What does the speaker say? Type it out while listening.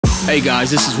Hey guys,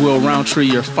 this is Roundtree,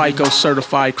 your FICO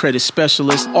certified credit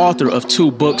specialist, author of 2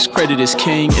 books, Credit is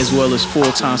King, as well as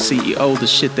Full-Time CEO, The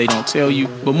Shit They Don't Tell You.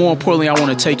 But more importantly, I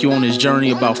want to take you on this journey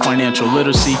about financial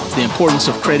literacy, the importance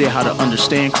of credit, how to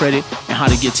understand credit, and how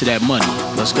to get to that money.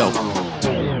 Let's go.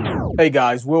 Hey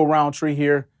guys, Roundtree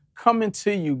here, coming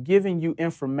to you, giving you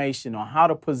information on how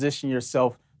to position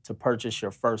yourself to purchase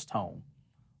your first home.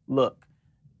 Look,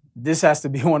 this has to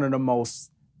be one of the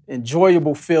most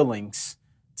enjoyable feelings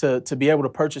to be able to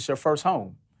purchase your first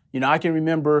home. You know, I can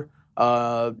remember,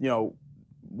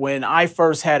 when I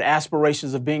first had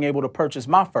aspirations of being able to purchase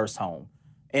my first home,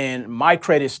 and my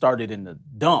credit started in the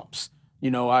dumps. You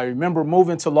know, I remember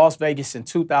moving to Las Vegas in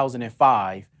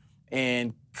 2005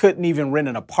 and couldn't even rent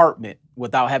an apartment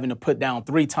without having to put down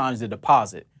 3 times the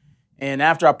deposit. And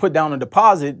after I put down a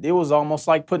deposit, it was almost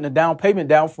like putting a down payment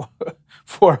down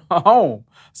for a home.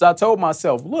 So I told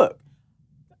myself, look,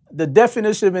 the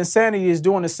definition of insanity is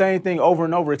doing the same thing over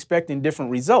and over, expecting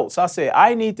different results. I said,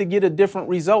 I need to get a different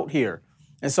result here.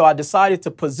 And so I decided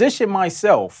to position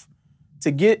myself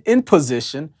to get in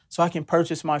position so I can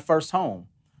purchase my first home,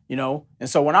 you know? And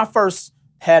so when I first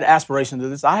had aspirations of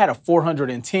this, I had a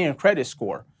 410 credit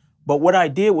score. But what I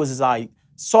did was I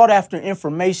sought after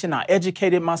information. I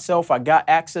educated myself. I got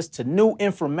access to new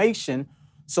information.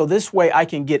 So this way I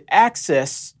can get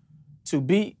access to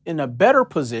be in a better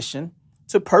position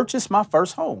to purchase my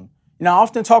first home. Now, I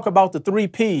often talk about the 3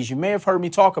 Ps. You may have heard me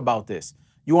talk about this.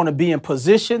 You want to be in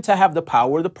position to have the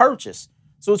power to purchase.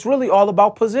 So it's really all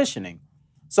about positioning.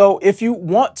 So if you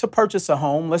want to purchase a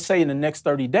home, let's say in the next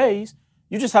 30 days,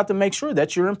 you just have to make sure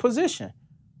that you're in position.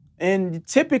 And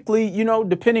typically, you know,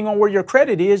 depending on where your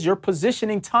credit is, your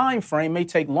positioning time frame may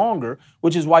take longer,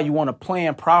 which is why you want to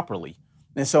plan properly.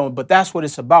 And so, but that's what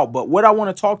it's about. But what I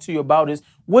want to talk to you about is,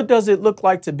 what does it look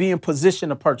like to be in position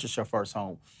to purchase your first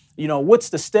home? You know, what's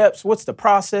the steps? What's the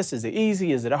process? Is it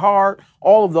easy? Is it hard?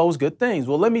 All of those good things.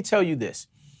 Well, let me tell you this.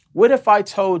 What if I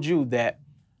told you that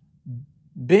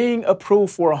being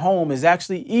approved for a home is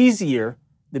actually easier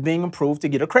than being approved to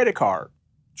get a credit card?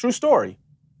 True story.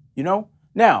 You know,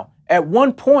 now, at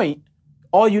one point,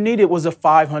 all you needed was a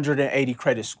 580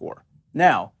 credit score.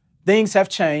 Now, things have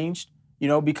changed, you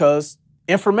know, because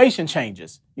information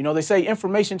changes. You know, they say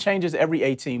information changes every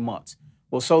 18 months.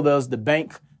 Well, so does the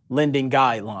bank lending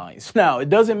guidelines. Now, it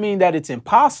doesn't mean that it's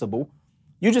impossible.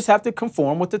 You just have to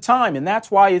conform with the time. And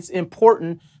that's why it's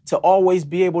important to always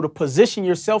be able to position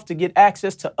yourself to get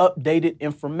access to updated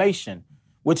information,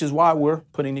 which is why we're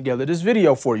putting together this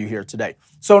video for you here today.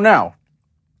 So now,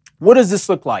 what does this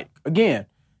look like? Again,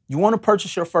 you want to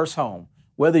purchase your first home.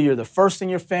 Whether you're the first in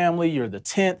your family, you're the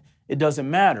 10th, it doesn't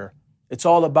matter. It's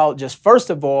all about just, first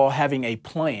of all, having a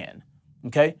plan,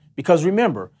 okay? Because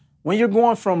remember, when you're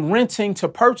going from renting to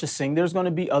purchasing, there's going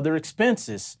to be other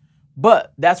expenses,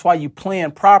 but that's why you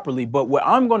plan properly. But what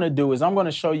I'm going to do is I'm going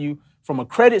to show you from a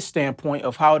credit standpoint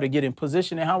of how to get in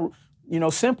position and how, you know,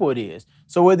 simple it is.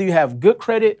 So whether you have good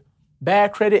credit,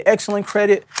 bad credit, excellent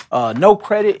credit, no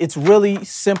credit, it's really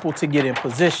simple to get in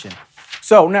position.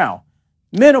 So now,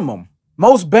 minimum,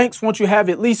 most banks want you to have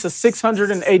at least a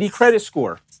 680 credit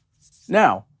score.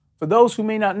 Now, for those who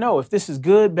may not know if this is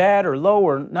good, bad, or low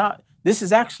or not, this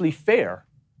is actually fair.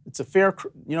 It's a fair,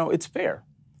 you know, it's fair.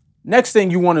 Next thing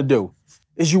you want to do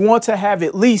is you want to have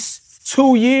at least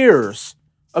 2 years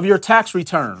of your tax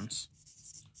returns.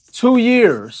 2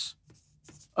 years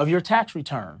of your tax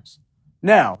returns.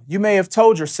 Now, you may have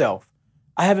told yourself,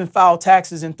 I haven't filed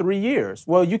taxes in 3 years.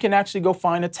 Well, you can actually go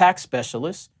find a tax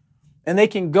specialist and they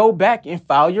can go back and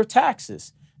file your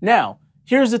taxes. Now,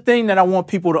 here's the thing that I want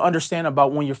people to understand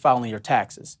about when you're filing your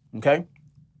taxes, okay?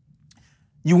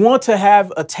 You want to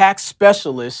have a tax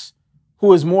specialist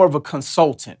who is more of a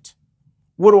consultant.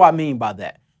 What do I mean by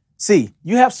that? See,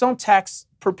 you have some tax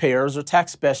preparers or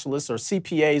tax specialists or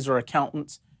CPAs or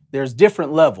accountants. There's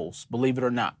different levels, believe it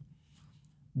or not.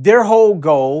 Their whole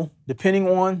goal, depending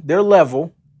on their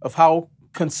level of how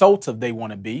consultative they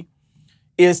want to be,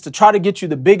 is to try to get you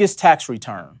the biggest tax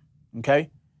return, okay?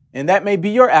 And that may be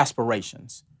your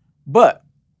aspirations, but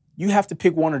you have to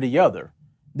pick one or the other.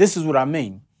 This is what I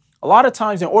mean. A lot of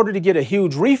times in order to get a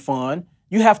huge refund,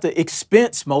 you have to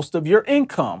expense most of your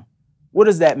income. What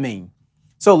does that mean?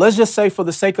 So let's just say for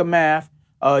the sake of math,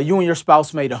 you and your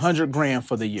spouse made 100 grand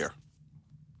for the year,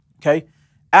 okay?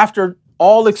 After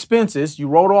all expenses, you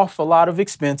wrote off a lot of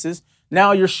expenses.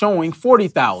 Now you're showing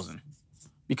 40,000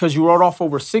 because you wrote off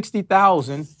over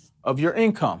 60,000 of your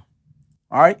income,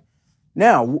 all right?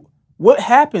 Now, what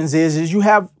happens is you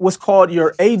have what's called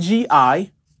your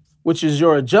AGI, which is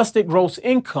your adjusted gross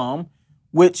income,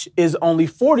 which is only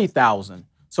 40,000.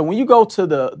 So when you go to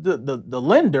the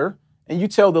lender and you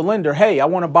tell the lender, hey, I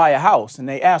want to buy a house, and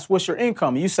they ask, what's your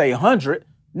income? And you say 100.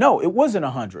 No, it wasn't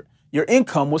 100. Your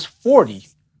income was 40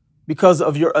 because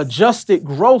of your adjusted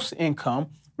gross income.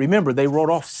 Remember, they wrote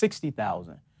off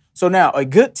 60,000. So now a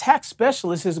good tax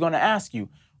specialist is going to ask you,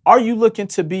 are you looking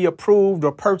to be approved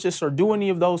or purchase or do any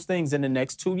of those things in the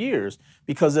next 2 years?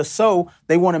 Because if so,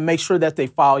 they want to make sure that they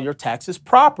file your taxes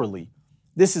properly.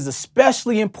 This is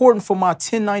especially important for my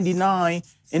 1099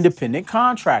 independent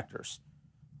contractors.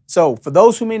 So for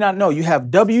those who may not know, you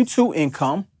have W-2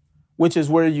 income, which is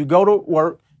where you go to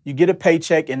work, you get a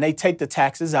paycheck, and they take the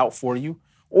taxes out for you.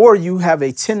 Or you have a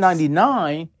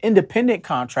 1099 independent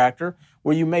contractor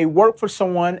where you may work for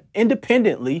someone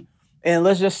independently, and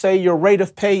let's just say your rate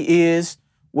of pay is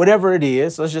whatever it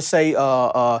is. Let's just say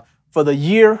for the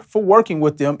year for working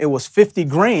with them, it was 50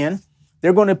 grand.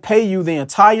 They're going to pay you the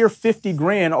entire 50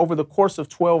 grand over the course of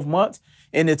 12 months,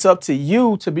 and it's up to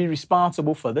you to be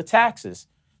responsible for the taxes.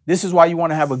 This is why you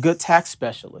want to have a good tax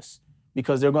specialist,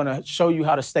 because they're going to show you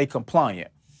how to stay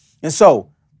compliant. And so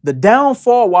the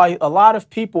downfall why a lot of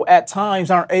people at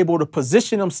times aren't able to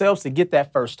position themselves to get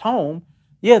that first home,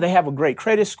 yeah, they have a great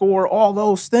credit score, all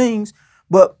those things,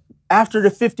 but after the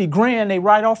 50 grand, they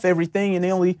write off everything and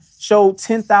they only show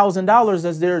 $10,000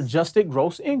 as their adjusted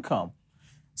gross income.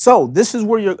 So this is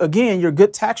where your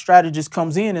good tax strategist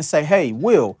comes in and say, hey,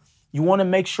 Will, you want to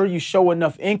make sure you show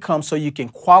enough income so you can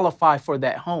qualify for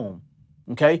that home.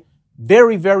 Okay.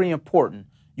 Very, very important.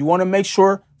 You want to make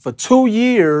sure for 2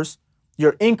 years,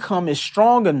 your income is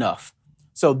strong enough.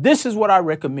 So this is what I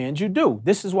recommend you do.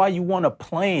 This is why you want to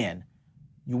plan.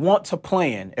 You want to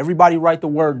plan. Everybody write the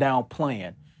word down,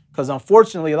 plan. Because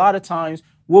unfortunately, a lot of times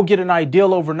we'll get an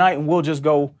ideal overnight and we'll just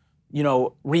go,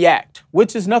 react,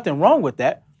 which is nothing wrong with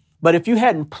that. But if you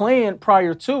hadn't planned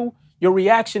prior to, your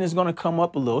reaction is going to come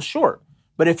up a little short.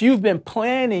 But if you've been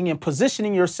planning and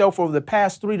positioning yourself over the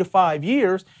past 3 to 5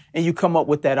 years and you come up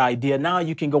with that idea, now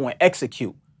you can go and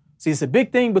execute. See, it's a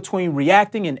big thing between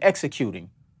reacting and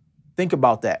executing. Think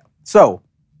about that. So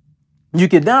you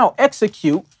can now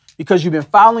execute because you've been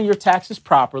filing your taxes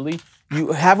properly.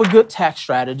 You have a good tax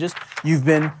strategist. You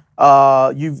haven't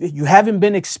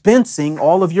been expensing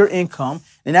all of your income,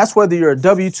 and that's whether you're a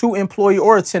W-2 employee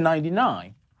or a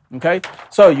 1099. Okay,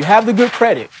 so you have the good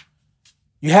credit,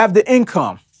 you have the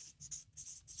income,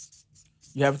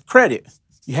 you have credit,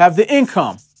 you have the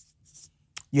income,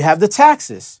 you have the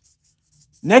taxes.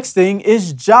 Next thing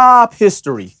is job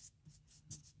history.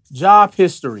 Job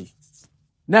history.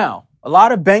 Now, a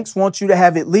lot of banks want you to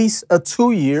have at least a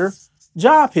 2-year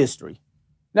job history.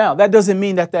 Now, that doesn't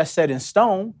mean that that's set in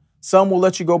stone. Some will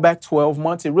let you go back 12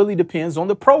 months. It really depends on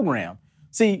the program.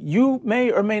 See, you may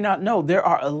or may not know there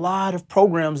are a lot of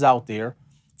programs out there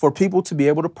for people to be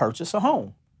able to purchase a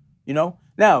home.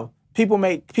 Now, people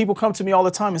come to me all the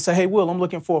time and say, hey, Will, I'm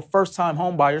looking for a first-time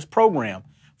home buyers program.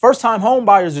 First-time home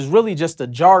buyers is really just a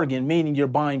jargon, meaning you're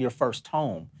buying your first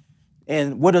home.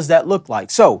 And what does that look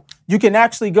like? So you can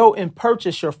actually go and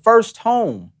purchase your first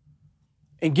home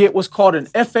and get what's called an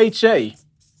FHA,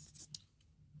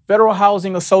 Federal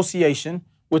Housing Association,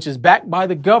 which is backed by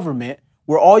the government,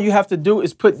 where all you have to do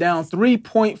is put down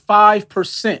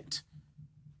 3.5%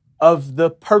 of the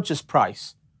purchase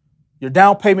price. Your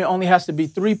down payment only has to be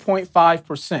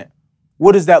 3.5%.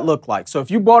 What does that look like? So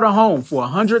if you bought a home for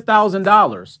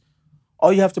 $100,000,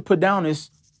 all you have to put down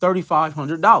is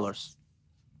 $3,500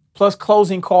 plus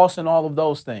closing costs and all of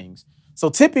those things. So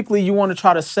typically you want to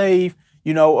try to save,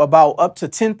 about up to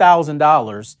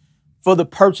 $10,000 for the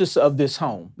purchase of this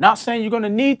home. Not saying you're going to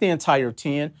need the entire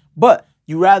 10, but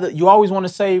you always want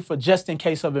to save for just in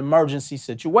case of emergency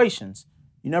situations.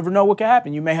 You never know what could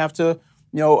happen. You may have to,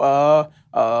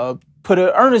 put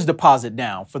an earnest deposit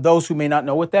down for those who may not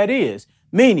know what that is.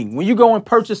 Meaning, when you go and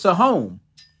purchase a home,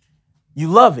 you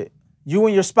love it. You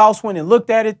and your spouse went and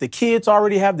looked at it. The kids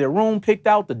already have their room picked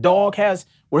out. The dog has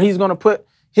where he's going to put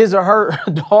his or her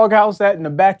doghouse at in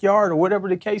the backyard or whatever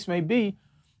the case may be.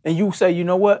 And you say, you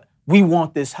know what? We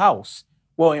want this house.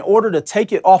 Well, in order to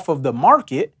take it off of the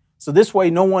market, so this way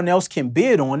no one else can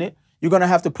bid on it, you're going to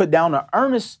have to put down an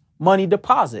earnest money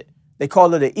deposit. They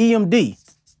call it an EMD.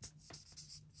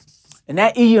 And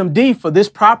that EMD for this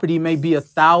property may be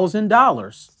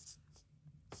 $1,000.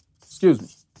 Excuse me,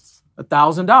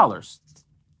 $1,000.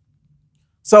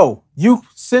 So you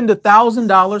send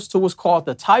 $1,000 to what's called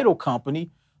the title company.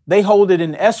 They hold it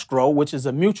in escrow, which is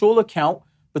a mutual account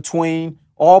between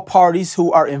all parties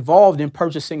who are involved in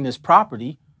purchasing this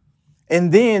property.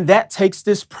 And then that takes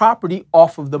this property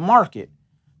off of the market.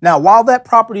 Now, while that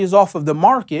property is off of the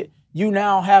market, you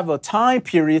now have a time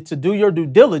period to do your due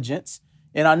diligence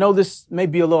And I know this may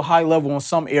be a little high level in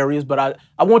some areas, but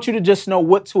I want you to just know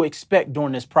what to expect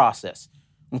during this process,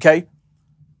 okay?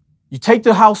 You take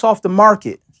the house off the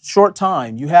market, short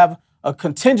time. You have a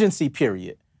contingency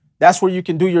period. That's where you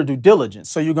can do your due diligence.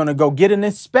 So you're going to go get an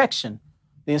inspection.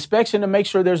 The inspection to make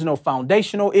sure there's no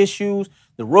foundational issues.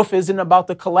 The roof isn't about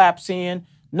to collapse in.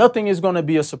 Nothing is going to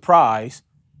be a surprise.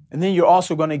 And then you're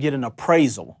also going to get an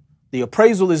appraisal. The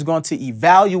appraisal is going to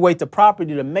evaluate the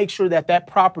property to make sure that that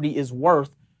property is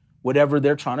worth whatever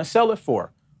they're trying to sell it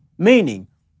for. Meaning,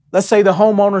 let's say the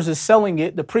homeowners is selling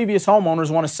it. The previous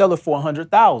homeowners want to sell it for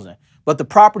 $100,000, but the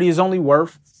property is only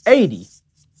worth $80,000.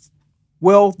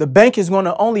 Well, the bank is going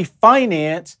to only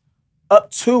finance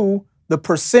up to the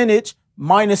percentage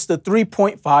minus the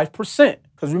 3.5%.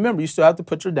 Because remember, you still have to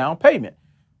put your down payment.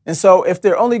 And so if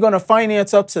they're only going to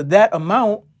finance up to that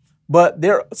amount, but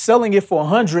they're selling it for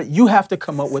 $100,000, you have to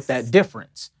come up with that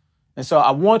difference. And so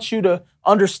I want you to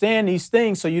understand these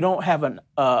things so you don't have an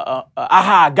aha,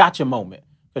 I gotcha moment.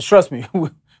 Because trust me,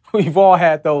 we've all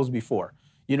had those before,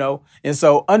 you know. And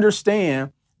so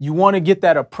understand you want to get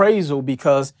that appraisal,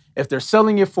 because if they're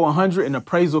selling it for $100,000 and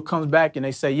appraisal comes back and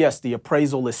they say, yes, the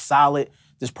appraisal is solid,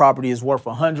 this property is worth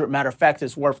 $100,000. Matter of fact,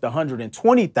 it's worth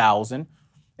 $120,000.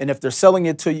 And if they're selling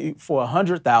it to you for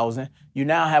 $100,000, you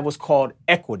now have what's called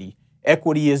equity.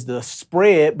 Equity is the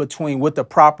spread between what the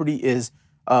property is,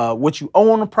 what you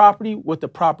owe on the property, what the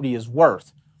property is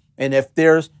worth. And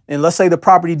let's say the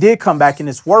property did come back and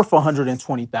it's worth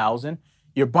 $120,000,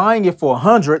 you're buying it for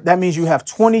 $100,000. That means you have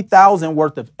 $20,000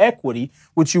 worth of equity,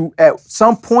 which you at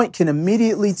some point can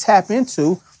immediately tap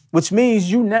into, which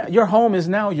means your home is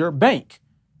now your bank.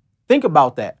 Think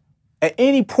about that. At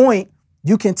any point,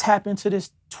 you can tap into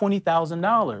this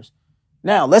 $20,000.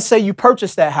 Now, let's say you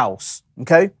purchase that house,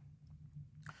 okay?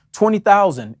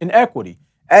 $20,000 in equity.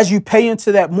 As you pay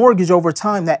into that mortgage over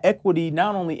time, that equity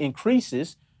not only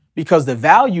increases because the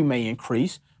value may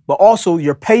increase, but also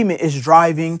your payment is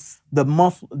driving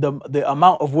the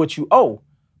amount of what you owe.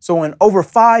 So in over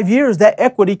 5 years, that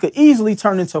equity could easily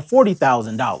turn into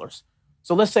 $40,000.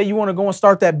 So let's say you want to go and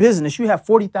start that business. You have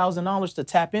 $40,000 to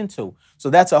tap into. So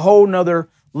that's a whole nother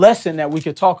lesson that we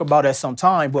could talk about at some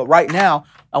time. But right now,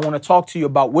 I want to talk to you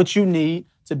about what you need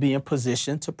to be in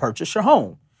position to purchase your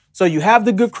home. So you have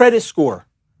the good credit score.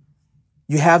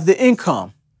 You have the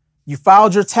income. You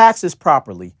filed your taxes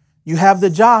properly. You have the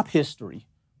job history.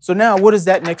 So now what does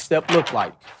that next step look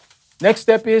like? Next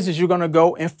step is you're going to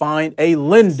go and find a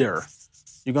lender.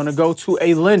 You're going to go to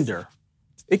a lender.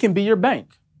 It can be your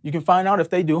bank. You can find out if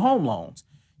they do home loans.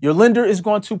 Your lender is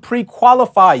going to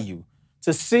pre-qualify you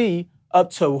to see up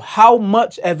to how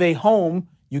much of a home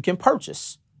you can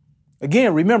purchase.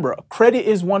 Again, remember, credit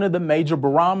is one of the major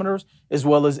barometers, as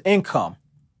well as income,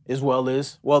 as well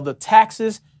as, the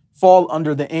taxes fall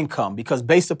under the income, because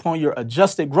based upon your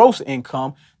adjusted gross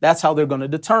income, that's how they're going to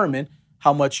determine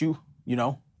how much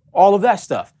all of that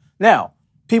stuff. Now,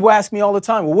 people ask me all the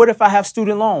time, well, what if I have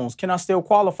student loans? Can I still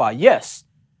qualify? Yes.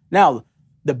 Now,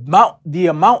 the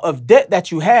amount of debt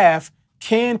that you have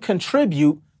can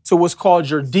contribute to what's called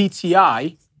your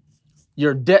DTI,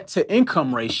 your debt to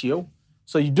income ratio.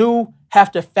 So you do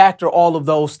have to factor all of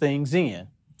those things in.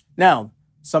 Now,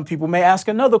 some people may ask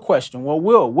another question. Well,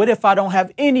 Will, what if I don't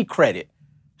have any credit?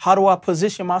 How do I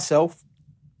position myself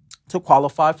to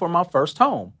qualify for my first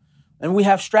home? And we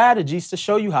have strategies to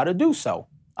show you how to do so.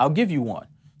 I'll give you one.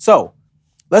 So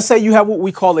let's say you have what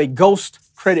we call a ghost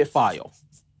credit file,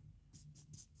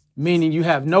 meaning you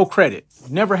have no credit,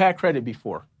 never had credit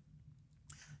before.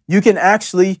 You can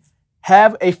actually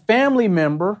have a family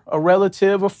member, a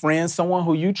relative, a friend, someone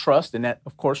who you trust, and that,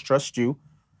 of course, trusts you,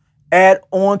 add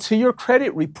on to your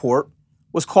credit report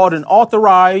what's called an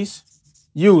authorized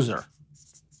user.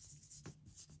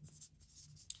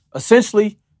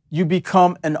 Essentially, you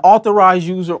become an authorized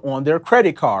user on their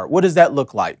credit card. What does that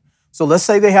look like? So let's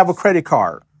say they have a credit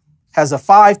card, has a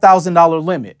 $5,000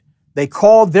 limit. They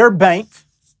call their bank.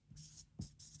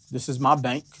 This is my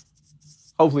bank.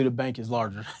 Hopefully the bank is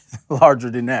larger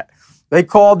than that. They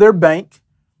call their bank.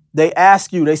 They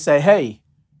ask you, they say, hey,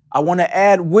 I want to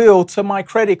add Will to my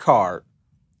credit card.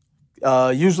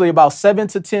 Usually about 7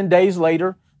 to 10 days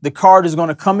later, the card is going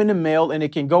to come in the mail and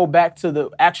it can go back to the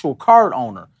actual card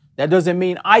owner. That doesn't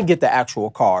mean I get the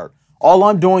actual card. All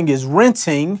I'm doing is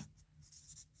renting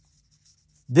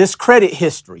this credit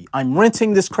history. I'm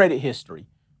renting this credit history,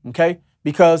 okay?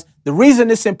 Because the reason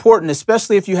it's important,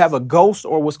 especially if you have a ghost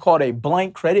or what's called a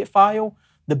blank credit file,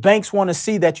 the banks want to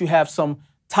see that you have some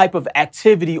type of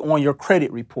activity on your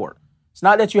credit report. It's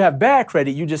not that you have bad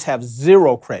credit, you just have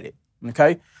zero credit,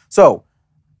 okay? So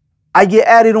I get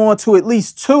added on to at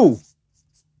least 2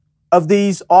 of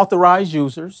these authorized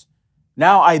users.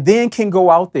 Now I then can go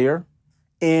out there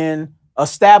and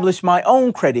establish my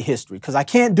own credit history because I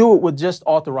can't do it with just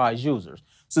authorized users.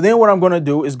 So then what I'm going to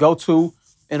do is go to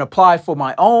and apply for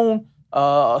my own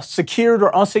secured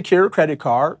or unsecured credit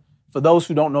card. For those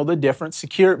who don't know the difference,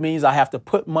 secured means I have to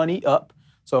put money up.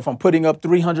 So if I'm putting up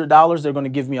 $300, they're going to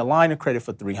give me a line of credit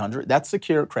for $300. That's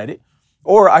secured credit.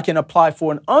 Or I can apply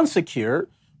for an unsecured,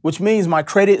 which means my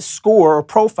credit score or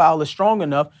profile is strong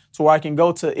enough to where I can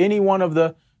go to any one of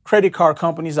the credit card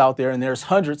companies out there, and there's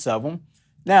hundreds of them.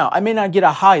 Now, I may not get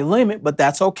a high limit, but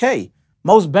that's okay.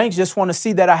 Most banks just want to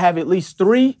see that I have at least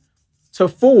 3 to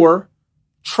 4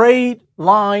 trade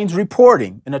lines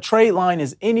reporting. And a trade line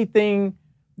is anything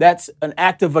that's an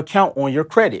active account on your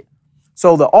credit.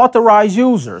 So the authorized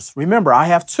users, remember, I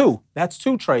have 2. That's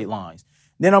 2 trade lines.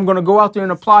 Then I'm going to go out there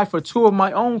and apply for 2 of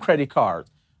my own credit cards.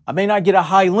 I may not get a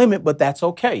high limit, but that's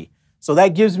okay. So that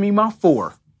gives me my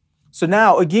 4. So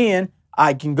now, again,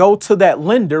 I can go to that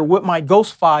lender with my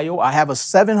ghost file. I have a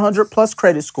 700 plus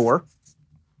credit score.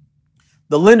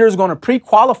 The lender is going to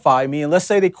pre-qualify me, and let's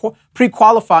say they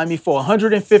pre-qualify me for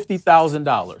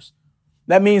 $150,000.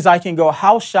 That means I can go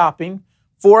house shopping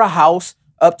for a house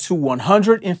up to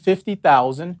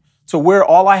 $150,000 to where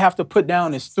all I have to put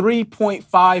down is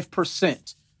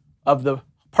 3.5% of the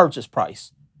purchase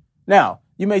price. Now,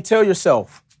 you may tell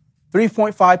yourself,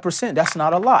 3.5%, that's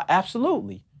not a lot.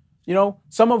 Absolutely. You know,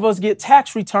 some of us get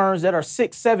tax returns that are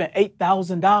 $6,000, $7,000,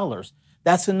 $8,000.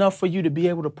 That's enough for you to be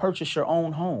able to purchase your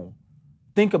own home.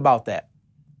 Think about that,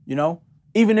 you know,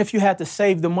 even if you had to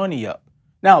save the money up.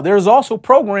 Now, there's also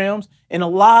programs in a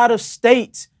lot of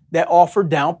states that offer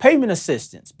down payment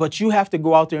assistance, but you have to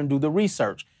go out there and do the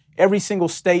research. Every single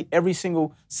state, every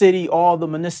single city, all the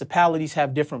municipalities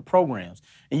have different programs.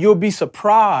 And you'll be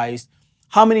surprised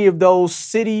how many of those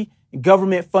city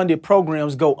government funded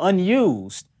programs go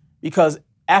unused because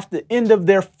after the end of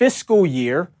their fiscal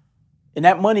year and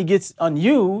that money gets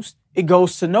unused, it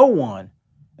goes to no one.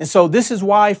 And so this is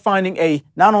why finding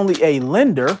not only a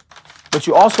lender, but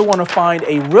you also want to find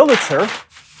a realtor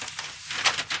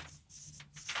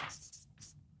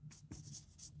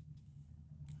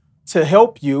to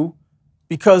help you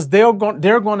because they're going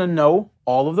to know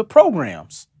all of the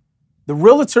programs. The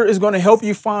realtor is going to help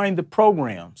you find the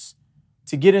programs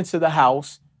to get into the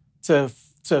house, to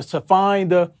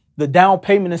find the down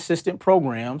payment assistant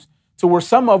programs, to where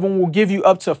some of them will give you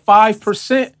up to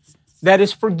 5% that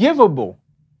is forgivable.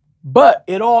 But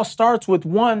it all starts with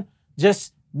one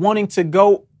just wanting to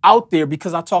go out there,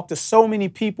 because I talk to so many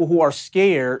people who are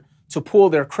scared to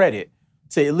pull their credit,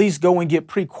 to at least go and get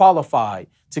pre-qualified,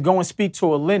 to go and speak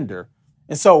to a lender.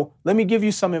 And so let me give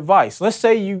you some advice. Let's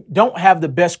say you don't have the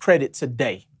best credit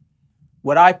today.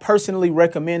 What I personally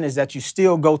recommend is that you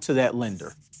still go to that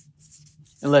lender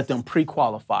and let them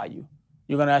pre-qualify you.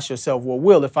 You're going to ask yourself, well,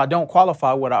 Will, if I don't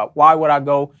qualify, why would I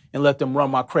go and let them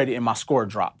run my credit and my score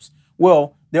drops?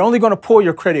 Well, they're only going to pull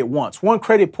your credit once. One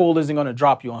credit pull isn't going to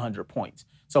drop you 100 points.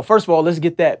 So first of all, let's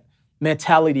get that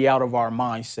mentality out of our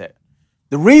mindset.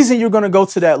 The reason you're going to go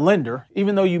to that lender,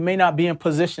 even though you may not be in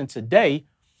position today,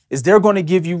 is they're going to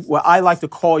give you what I like to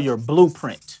call your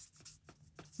blueprint,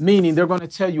 meaning they're going to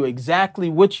tell you exactly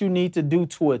what you need to do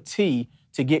to a T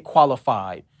to get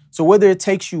qualified. So whether it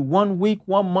takes you 1 week,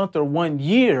 1 month, or 1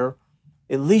 year,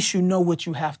 at least you know what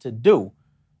you have to do.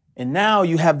 And now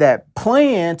you have that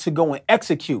plan to go and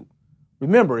execute.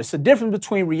 Remember, it's a difference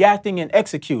between reacting and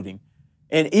executing.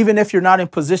 And even if you're not in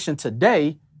position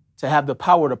today to have the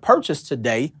power to purchase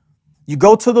today, you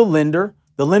go to the lender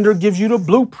gives you the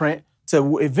blueprint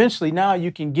to eventually now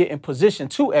you can get in position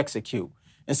to execute.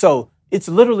 And so it's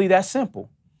literally that simple.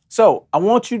 So I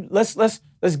want you, let's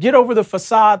get over the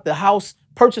facade. The house,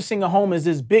 purchasing a home is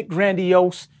this big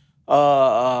grandiose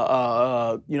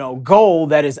goal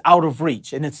that is out of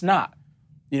reach, and it's not.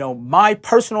 My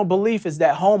personal belief is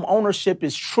that home ownership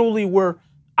is truly where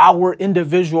our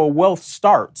individual wealth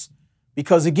starts.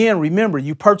 Because again, remember,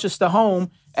 you purchased a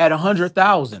home at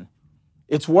 $100,000.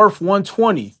 It's worth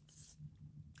 $120,000.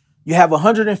 You have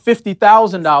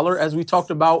 $150,000, as we talked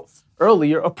about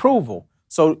earlier, approval.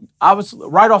 So obviously,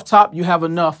 right off top, you have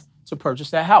enough to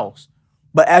purchase that house.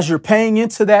 But as you're paying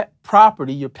into that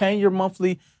property, you're paying your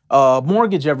monthly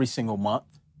mortgage every single month.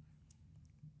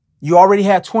 You already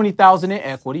had $20,000 in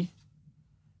equity.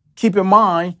 Keep in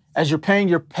mind, as you're paying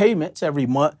your payments every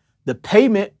month,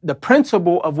 the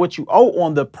principal of what you owe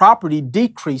on the property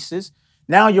decreases.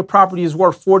 Now your property is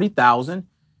worth $40,000.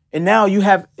 And now you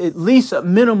have at least a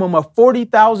minimum of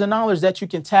 $40,000 that you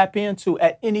can tap into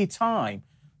at any time.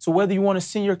 So whether you want to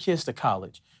send your kids to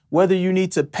college, whether you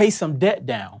need to pay some debt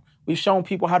down, we've shown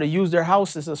people how to use their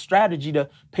house as a strategy to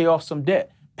pay off some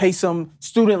debt, pay some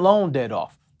student loan debt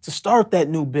off. to start that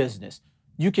new business.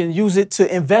 You can use it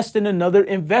to invest in another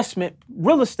investment,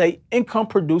 real estate, income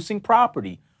producing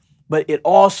property. But it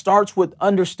all starts with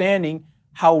understanding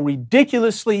how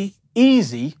ridiculously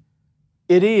easy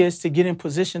it is to get in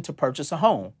position to purchase a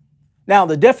home. Now,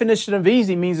 the definition of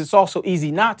easy means it's also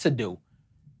easy not to do.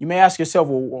 You may ask yourself,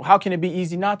 well, how can it be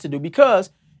easy not to do?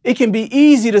 Because it can be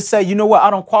easy to say, you know what, I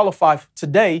don't qualify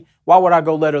today. Why would I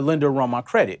go let a lender run my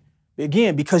credit?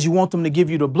 Again, because you want them to give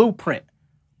you the blueprint.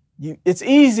 It's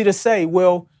easy to say,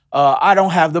 well, I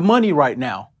don't have the money right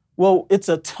now. Well, it's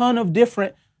a ton of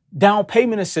different down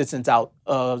payment assistance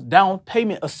down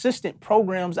payment assistant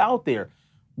programs out there.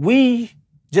 We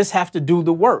just have to do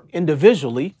the work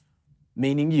individually,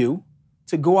 meaning you,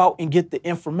 to go out and get the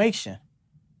information.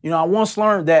 You know, I once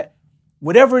learned that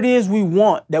whatever it is we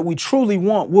want, that we truly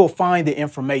want, we'll find the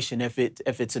information if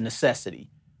it's a necessity.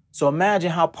 So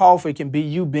imagine how powerful it can be,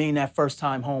 you being that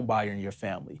first-time home buyer in your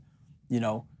family. You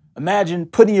know, imagine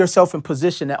putting yourself in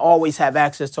position to always have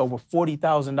access to over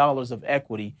 $40,000 of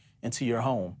equity into your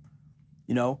home.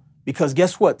 You know, because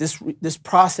guess what? This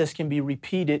process can be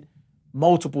repeated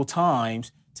multiple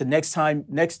times to next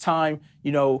time,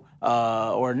 you know,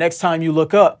 or next time you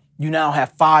look up, you now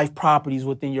have 5 properties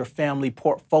within your family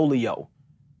portfolio.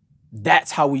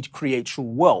 That's how we create true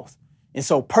wealth. And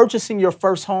so purchasing your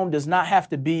first home does not have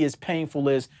to be as painful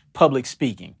as public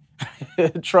speaking.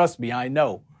 Trust me, I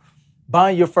know.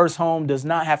 Buying your first home does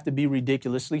not have to be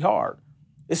ridiculously hard.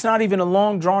 It's not even a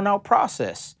long, drawn-out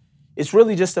process. It's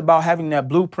really just about having that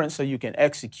blueprint so you can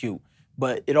execute.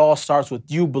 But it all starts with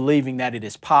you believing that it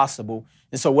is possible.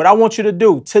 And so what I want you to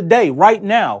do today, right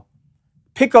now,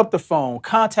 pick up the phone,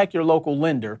 contact your local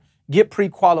lender, get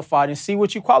pre-qualified, and see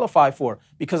what you qualify for.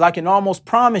 Because I can almost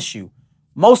promise you,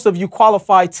 most of you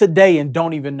qualify today and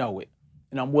don't even know it.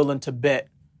 And I'm willing to bet,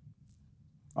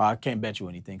 I can't bet you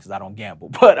anything because I don't gamble,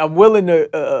 but I'm willing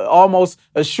to almost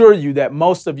assure you that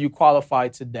most of you qualify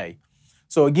today.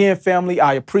 So again, family,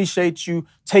 I appreciate you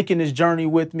taking this journey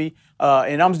with me.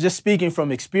 And I'm just speaking from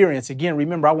experience. Again,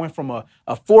 remember, I went from a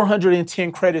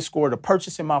 410 credit score to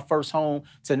purchasing my first home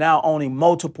to now owning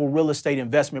multiple real estate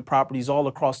investment properties all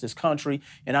across this country.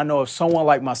 And I know if someone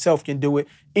like myself can do it,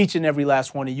 each and every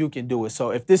last one of you can do it.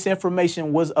 So if this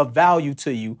information was of value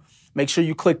to you, make sure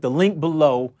you click the link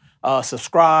below,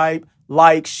 subscribe,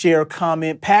 like, share,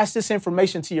 comment, pass this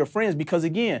information to your friends, because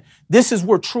again, this is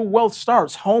where true wealth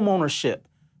starts, home ownership.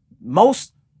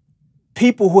 Most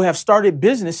people who have started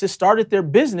their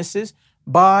businesses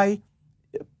by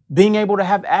being able to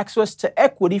have access to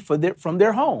equity from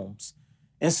their homes.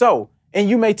 And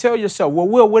you may tell yourself, well,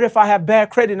 Will, what if I have bad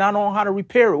credit and I don't know how to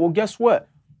repair it? Well, guess what?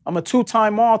 I'm a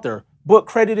 2-time author. Book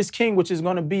Credit is King, which is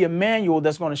going to be a manual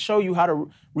that's going to show you how to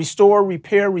restore,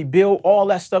 repair, rebuild, all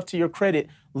that stuff to your credit,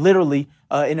 literally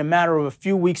in a matter of a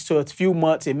few weeks to a few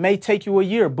months. It may take you a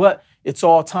year, but it's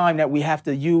all time that we have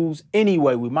to use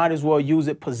anyway. We might as well use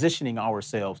it positioning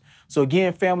ourselves. So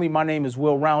again, family, my name is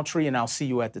Will Roundtree, and I'll see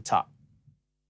you at the top.